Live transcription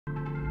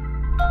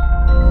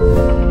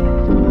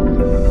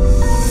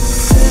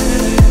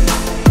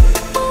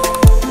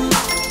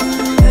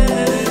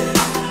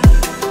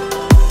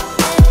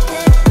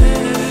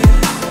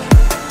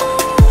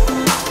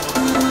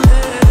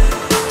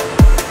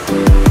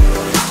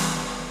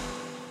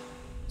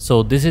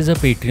So this is a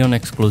Patreon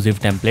exclusive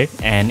template,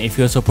 and if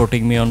you're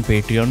supporting me on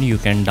Patreon, you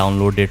can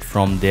download it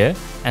from there.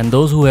 And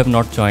those who have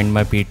not joined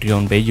my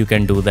Patreon page, you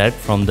can do that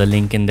from the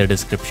link in the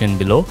description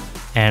below.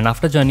 And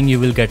after joining, you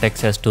will get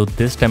access to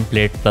this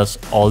template plus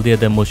all the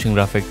other motion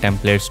graphic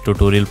templates,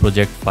 tutorial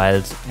project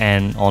files,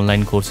 and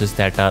online courses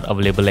that are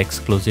available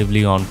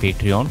exclusively on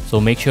Patreon. So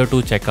make sure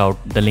to check out,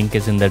 the link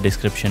is in the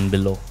description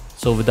below.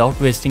 So without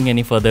wasting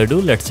any further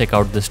ado, let's check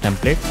out this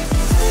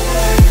template.